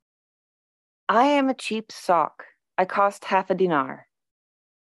I am a cheap sock. I cost half a dinar.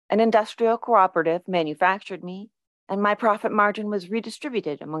 An industrial cooperative manufactured me, and my profit margin was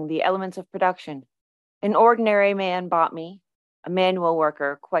redistributed among the elements of production. An ordinary man bought me, a manual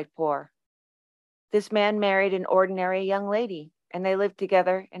worker, quite poor. This man married an ordinary young lady, and they lived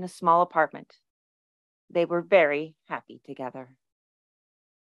together in a small apartment. They were very happy together.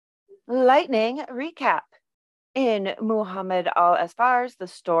 Lightning recap. In Muhammad al-Asfar's The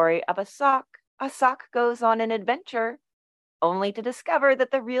Story of a Sock goes on an adventure, only to discover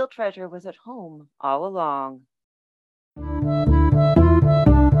that the real treasure was at home all along.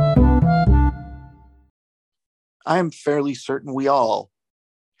 I'm fairly certain we all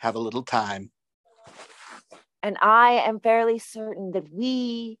have a little time. And I am fairly certain that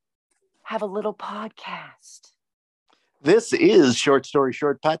we have a little podcast. This is Short Story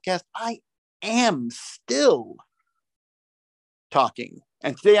Short Podcast. I am still talking.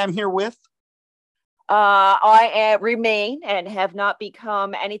 And today I'm here with... I remain and have not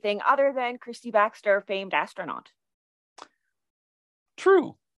become anything other than Christy Baxter, famed astronaut.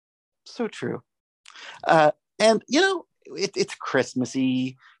 True. So true. And, you know, it's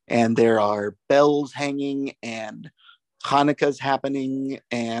Christmassy, and there are bells hanging, and Hanukkah's happening,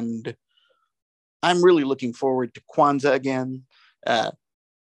 and I'm really looking forward to Kwanzaa again.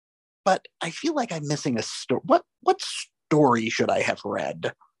 But I feel like I'm missing a story. What story should I have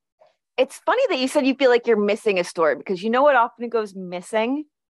read? It's funny that you said you feel like you're missing a story, because you know what often goes missing?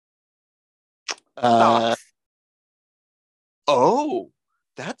 Socks. Oh,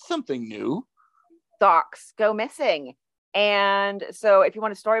 that's something new. Socks go missing. And so if you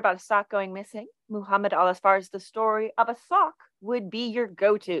want a story about a sock going missing, Muhammad al-Asfar's The Story of a Sock would be your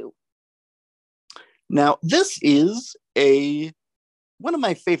go-to. Now, this is one of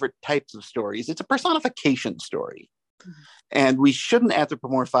my favorite types of stories. It's a personification story. Mm-hmm. And we shouldn't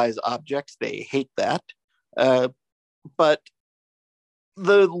anthropomorphize objects. They hate that. But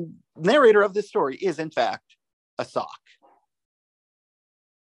the narrator of this story is, in fact, a sock.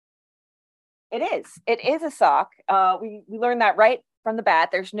 It is a sock. We learned that right from the bat.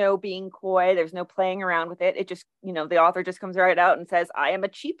 There's no being coy. There's no playing around with it. It just, the author just comes right out and says, I am a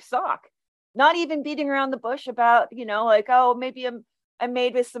cheap sock. Not even beating around the bush about, maybe I'm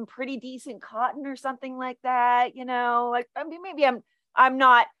made with some pretty decent cotton or something like that. Maybe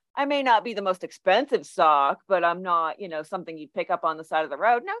I may not be the most expensive sock, but I'm not, something you'd pick up on the side of the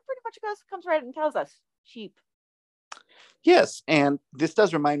road. No, pretty much comes right and tells us cheap. Yes, and this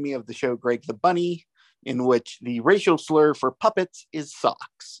does remind me of the show Greg the Bunny, in which the racial slur for puppets is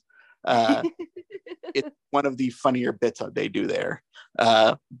socks. It's one of the funnier bits they do there.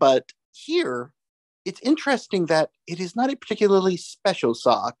 But here, it's interesting that it is not a particularly special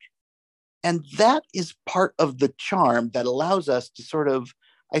sock, and that is part of the charm that allows us to sort of,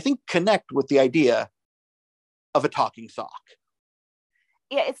 I think, connect with the idea of a talking sock.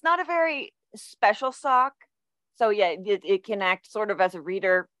 Yeah, it's not a very special sock. So yeah, it can act sort of as a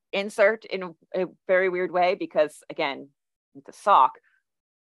reader insert in a very weird way because, again, it's a sock.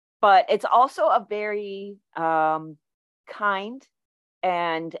 But it's also a very kind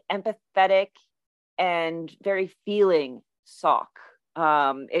and empathetic and very feeling sock.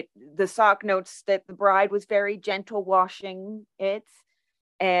 The sock notes that the bride was very gentle washing it,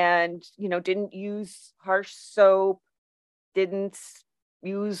 and didn't use harsh soap, didn't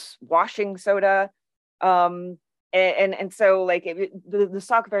use washing soda. And so the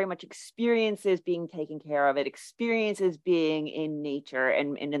sock very much experiences being taken care of. It experiences being in nature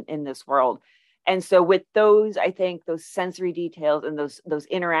and in this world. And so with those, I think those sensory details and those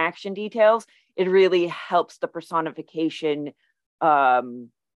interaction details, it really helps the personification come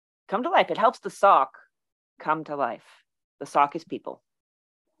to life. It helps the sock come to life. The sock is people.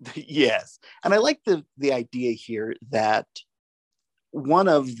 Yes. And I like the idea here that one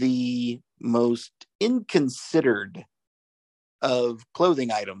of the most inconsidered of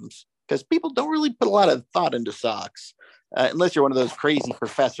clothing items, because people don't really put a lot of thought into socks, unless you're one of those crazy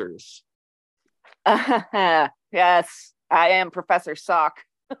professors. Yes, I am Professor Sock.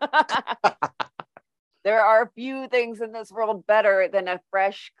 There are few things in this world better than a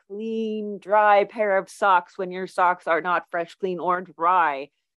fresh, clean, dry pair of socks when your socks are not fresh, clean, or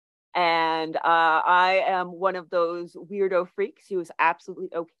dry. And I am one of those weirdo freaks who is absolutely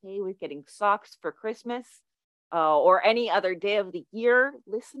okay with getting socks for Christmas or any other day of the year,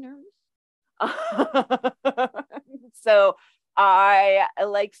 listeners. So I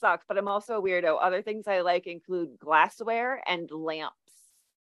like socks, but I'm also a weirdo. Other things I like include glassware and lamps.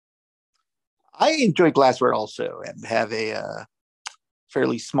 I enjoy glassware also and have a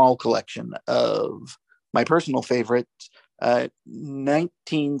fairly small collection of my personal favorites.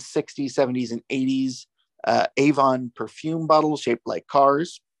 1960s, 70s, and 80s Avon perfume bottles shaped like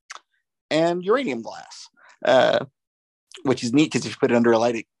cars, and uranium glass, which is neat because if you put it under a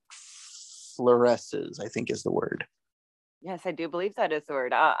light, it fluoresces, I think is the word. Yes, I do believe that is the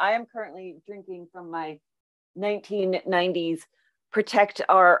word. I am currently drinking from my 1990s Protect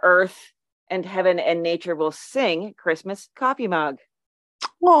Our Earth and Heaven and Nature Will Sing Christmas coffee mug.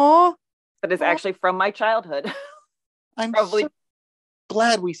 Aww. That is actually from my childhood. I'm probably so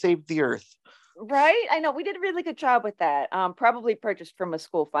glad we saved the earth. Right? I know we did a really good job with that. Probably purchased from a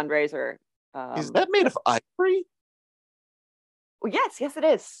school fundraiser. Is that made of ivory? Well, yes, it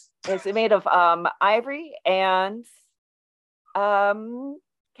is. It's made of ivory and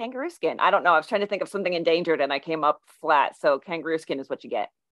kangaroo skin. I don't know. I was trying to think of something endangered and I came up flat. So kangaroo skin is what you get.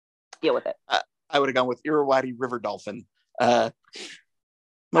 Deal with it. I would have gone with Irrawaddy river dolphin. I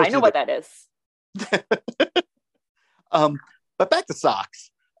know what that is. But back to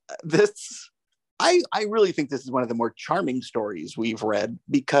socks. I really think this is one of the more charming stories we've read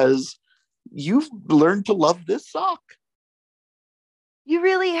because you've learned to love this sock. You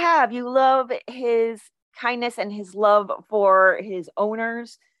really have. You love his kindness and his love for his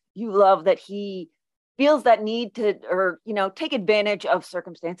owners. You love that he feels that need to, or, take advantage of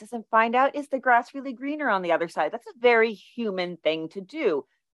circumstances and find out, is the grass really greener on the other side? That's a very human thing to do,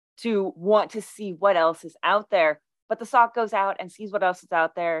 to want to see what else is out there. But the sock goes out and sees what else is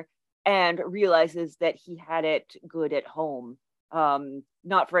out there and realizes that he had it good at home,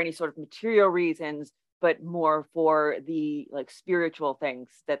 not for any sort of material reasons, but more for the spiritual things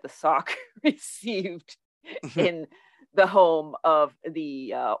that the sock received in the home of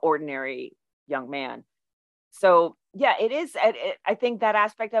the ordinary young man. So yeah, it is. I think that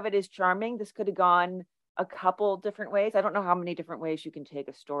aspect of it is charming. This could have gone a couple different ways. I don't know how many different ways you can take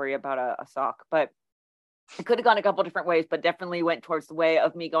a story about a sock, but it could have gone a couple different ways, but definitely went towards the way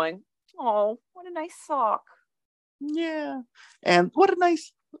of me going, oh, what a nice sock. Yeah. And what a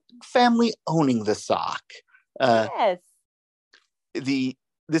nice family owning the sock. Yes. This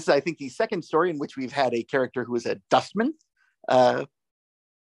is, I think, the second story in which we've had a character who is a dustman. Because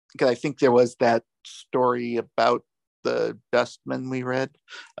I think there was that story about the dustman we read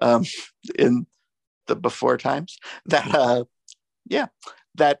in the before times. That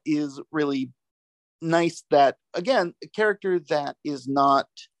is really nice. That, again, a character that is not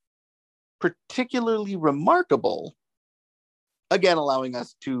particularly remarkable, again allowing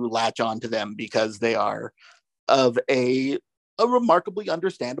us to latch on to them because they are of a remarkably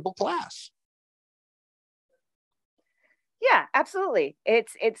understandable class. Yeah, absolutely.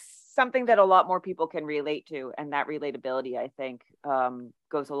 It's something that a lot more people can relate to, and that relatability, I think,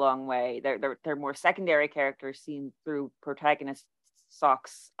 goes a long way. They're more secondary characters seen through protagonist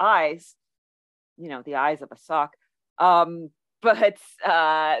Sock's eyes, the eyes of a sock. But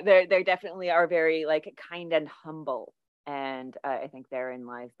they definitely are very kind and humble, and I think therein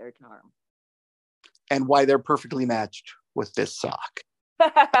lies their charm. And why they're perfectly matched with this sock.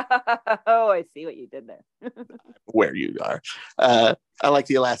 Oh, I see what you did there. Where you are. I like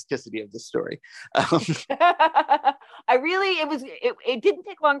the elasticity of this story. It didn't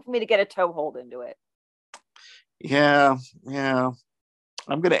take long for me to get a toe hold into it. Yeah.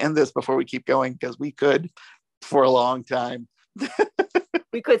 I'm going to end this before we keep going because we could for a long time.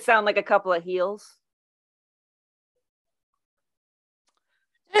 We could sound like a couple of heels.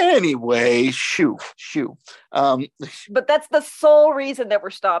 Anyway, shoo. But that's the sole reason that we're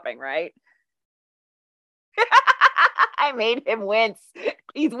stopping, right? I made him wince.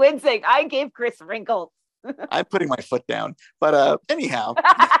 He's wincing. I gave Chris wrinkles. I'm putting my foot down. But anyhow,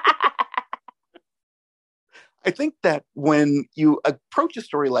 I think that when you approach a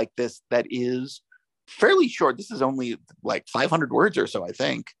story like this that is fairly short, this is only 500 words or so, I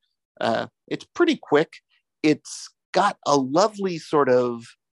think. It's pretty quick. It's got a lovely sort of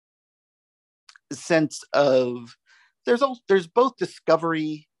sense of there's both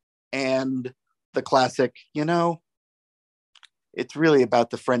discovery and the classic, it's really about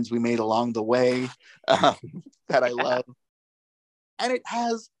the friends we made along the way that I love. And it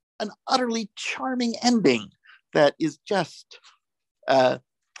has an utterly charming ending that is just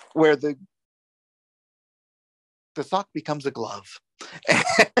where the sock becomes a glove.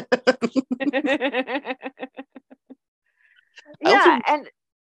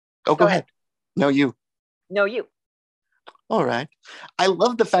 Go ahead. No, you. All right. I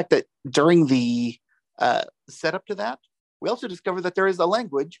love the fact that during the setup to that, we also discover that there is a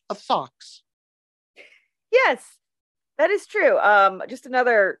language of socks. Yes, that is true. Just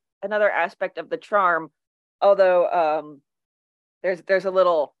another aspect of the charm. Although there is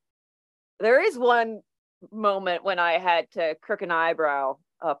one moment when I had to crook an eyebrow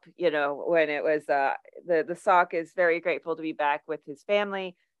up, when it was the sock is very grateful to be back with his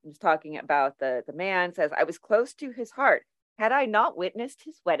family. He's talking about the man says, I was close to his heart. Had I not witnessed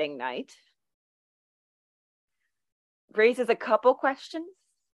his wedding night? Raises a couple questions.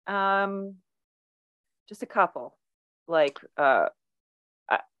 Just a couple. Like, I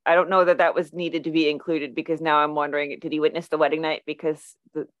don't know that was needed to be included, because now I'm wondering, did he witness the wedding night because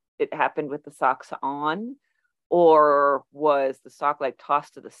it happened with the socks on? Or was the sock like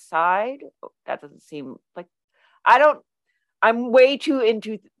tossed to the side? That doesn't seem like, I'm way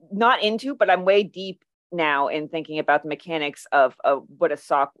too but I'm way deep now in thinking about the mechanics of what a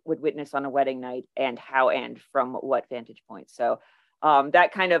sock would witness on a wedding night and how and from what vantage point. So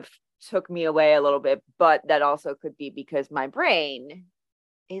that kind of took me away a little bit, but that also could be because my brain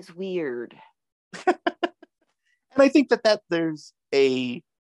is weird. And I think that there's an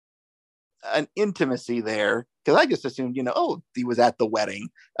intimacy there, because I just assumed, he was at the wedding,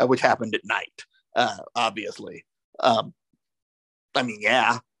 which happened at night, obviously. I mean,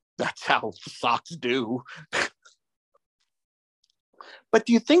 yeah, that's how socks do. But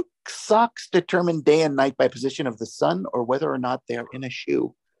do you think socks determine day and night by position of the sun, or whether or not they're in a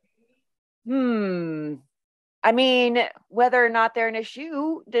shoe? I mean, whether or not they're in a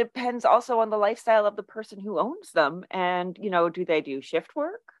shoe depends also on the lifestyle of the person who owns them. And, do they do shift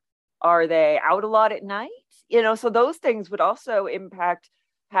work? Are they out a lot at night? So those things would also impact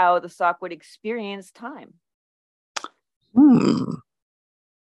how the sock would experience time.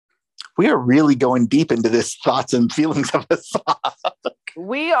 We are really going deep into this thoughts and feelings of a sock.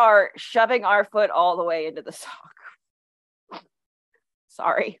 We are shoving our foot all the way into the sock.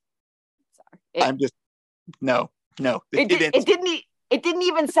 Sorry. I'm just no. It didn't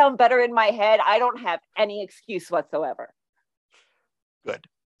even sound better in my head. I don't have any excuse whatsoever. Good.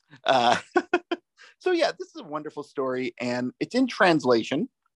 So yeah, this is a wonderful story, and it's in translation,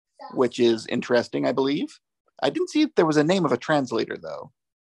 which is interesting, I believe. I didn't see if there was a name of a translator, though.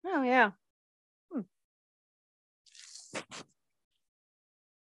 Oh, yeah.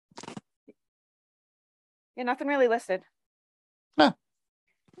 Yeah, nothing really listed. Huh.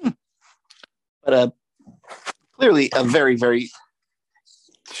 But clearly a very, very...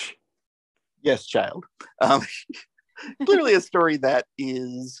 Yes, child. Clearly a story that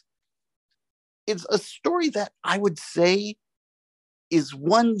it's a story that I would say is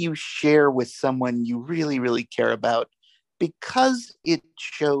one you share with someone you really, really care about, because it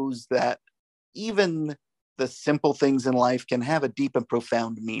shows that even the simple things in life can have a deep and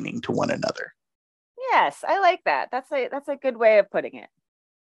profound meaning to one another. Yes, I like that. That's a good way of putting it.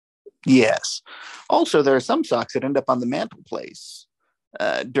 Yes. Also, there are some socks that end up on the mantelpiece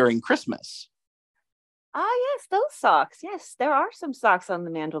during Christmas. Yes, those socks. Yes, there are some socks on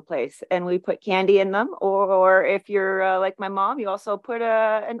the mantelpiece, and we put candy in them. Or if you're like my mom, you also put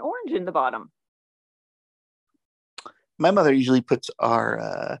an orange in the bottom. My mother usually puts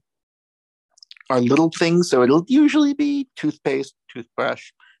our little things, so it'll usually be toothpaste,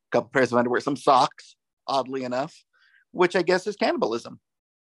 toothbrush, a couple pairs of underwear, some socks, oddly enough, which I guess is cannibalism.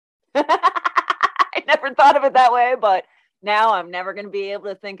 I never thought of it that way, but now I'm never going to be able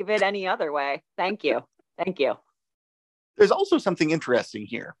to think of it any other way. Thank you. Thank you. There's also something interesting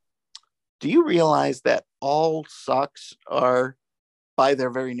here. Do you realize that all socks are, by their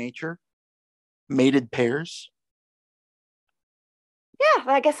very nature, mated pairs? Yeah,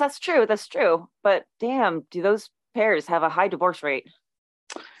 I guess that's true. That's true. But damn, do those pairs have a high divorce rate?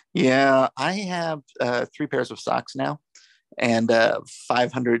 Yeah, I have 3 pairs of socks now, and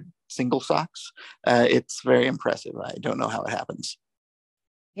 500 single socks. It's very impressive. I don't know how it happens.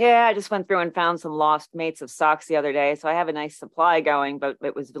 Yeah, I just went through and found some lost mates of socks the other day. So I have a nice supply going, but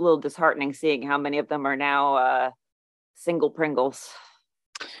it was a little disheartening seeing how many of them are now single Pringles.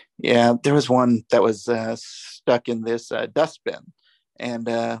 Yeah, there was one that was stuck in this dustbin, and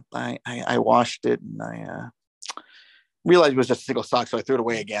I washed it, and I realized it was just a single sock, so I threw it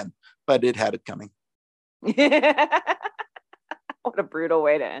away again, but it had it coming. What a brutal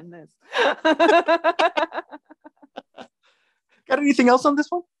way to end this. Got anything else on this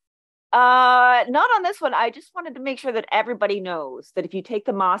one? Not on this one. I just wanted to make sure that everybody knows that if you take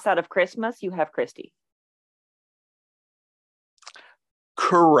the moss out of Christmas, you have Christy.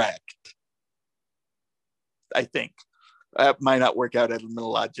 Correct. I think that might not work out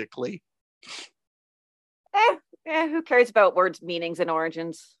etymologically. Who cares about words, meanings, and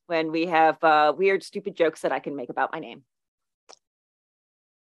origins when we have weird, stupid jokes that I can make about my name?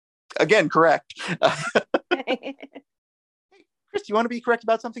 Again, correct. Hey, Chris, do you want to be correct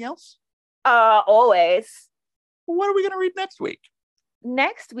about something else? Always. What are we going to read next week?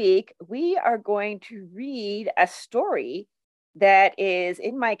 next week, we are going to read a story that is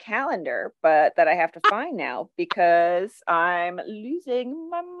in my calendar, but that I have to find now because I'm losing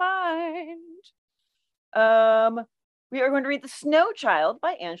my mind. We are going to read The Snow Child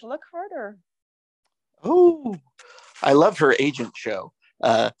by Angela Carter. Oh, I love her agent show.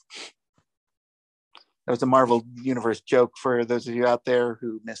 That was a Marvel Universe joke for those of you out there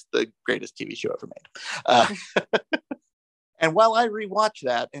who missed the greatest TV show ever made. And while I rewatch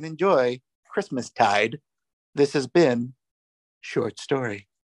that and enjoy Christmastide, this has been Short Story.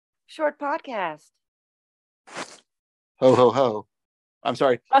 Short podcast. Ho, ho, ho. I'm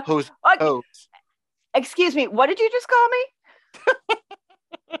sorry. Hose. Excuse me. What did you just call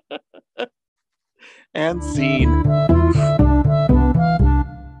me? And scene.